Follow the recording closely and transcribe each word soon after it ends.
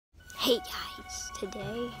Hey guys,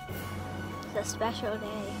 today is a special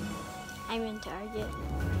day. I'm in Target.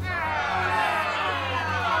 I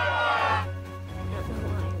don't know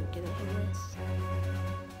why I'm doing this.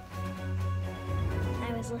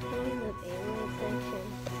 I was looking in the beyblade section.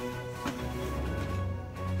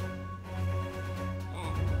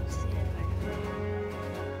 And see if I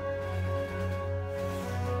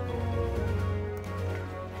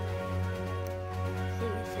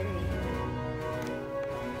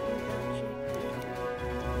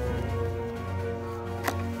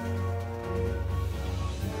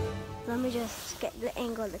Let me just get the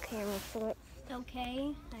angle of the camera for it.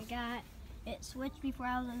 Okay, I got it switched before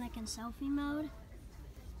I was in like in selfie mode.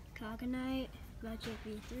 Cogonite, Veltric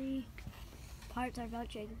V3. Parts are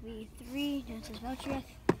Veltric V3. This is Veltric.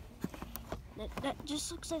 That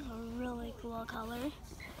just looks like a really cool color.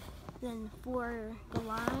 Then for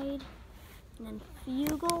Glide, and then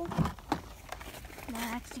Fugle. I'm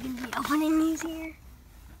actually gonna be opening these here.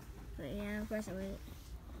 But yeah, of course I would.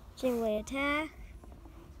 Stingray Attack.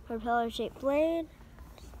 Propeller-shaped blade.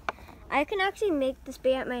 I can actually make this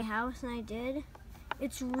bay at my house, and I did.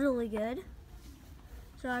 It's really good.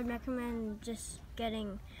 So I'd recommend just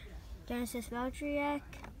getting Genesis Valtryek,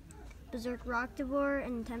 Berserk Rocktavor,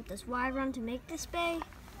 and Tempest Wyvern to make this bay,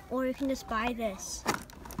 or you can just buy this.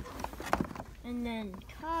 And then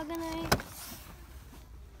Cogonite.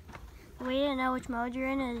 The way to know which mode you're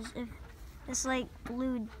in is if this like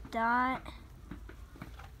blue dot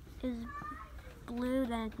is blue,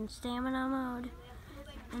 then it's in stamina mode,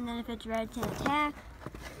 and then if it's red, it's in attack.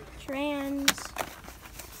 Trans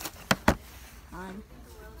on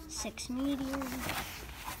 6 meteor.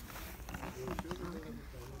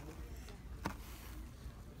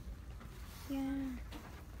 Yeah.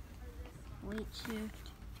 Weight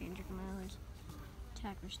shift, change of modes,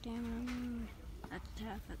 attack or stamina mode. That's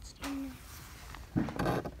attack, that's stamina.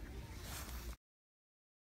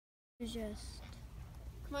 It's just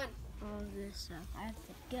come on. All this stuff. I have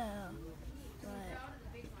to go, but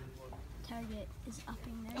Target is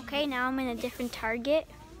upping there. Okay, now I'm in a different Target,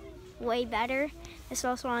 way better. It's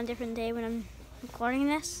also on a different day when I'm recording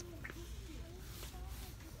this.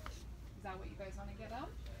 Is that what you guys want to get out?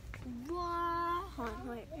 Wow! Hold on,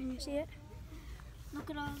 wait, can you see it? Look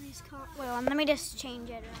at all these cars. Wait, let me just change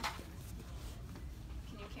it.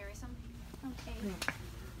 Can you carry some? Okay.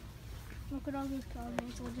 Look at all these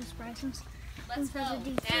cars. We'll just buy some. Let's go.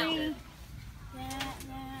 D3, that.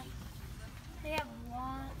 They have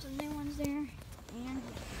lots of new ones there. And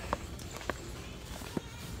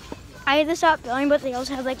I had this up billing, but they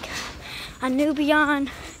also have like a new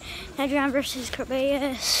Beyond, Hedron versus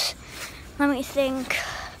Corbeus. Let me think.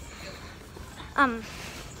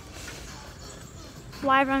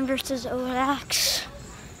 Wyvern versus Odax.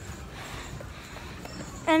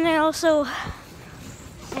 And they also,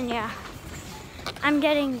 and yeah. I'm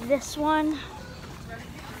getting this one,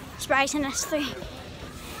 Spryson S3.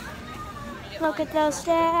 Look at those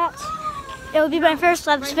stats. It would be my first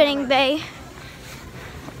web spinning bay.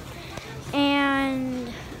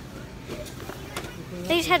 And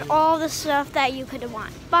they just had all the stuff that you could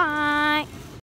want. Bye.